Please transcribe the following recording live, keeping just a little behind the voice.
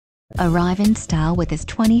Arrive in style with this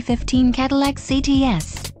 2015 Cadillac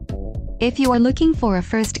CTS. If you are looking for a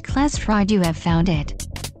first-class ride, you have found it.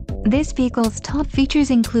 This vehicle's top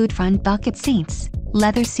features include front bucket seats,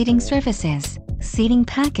 leather seating surfaces, seating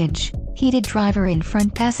package, heated driver and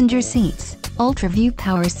front passenger seats, ultra-view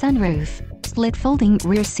power sunroof, split folding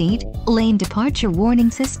rear seat, lane departure warning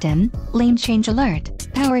system, lane change alert,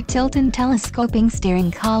 power tilt and telescoping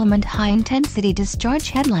steering column and high-intensity discharge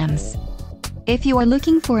headlamps. If you are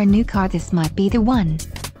looking for a new car, this might be the one.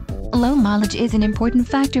 Low mileage is an important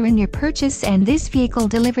factor in your purchase, and this vehicle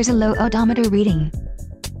delivers a low odometer reading.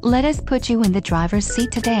 Let us put you in the driver's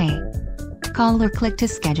seat today. Call or click to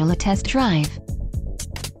schedule a test drive.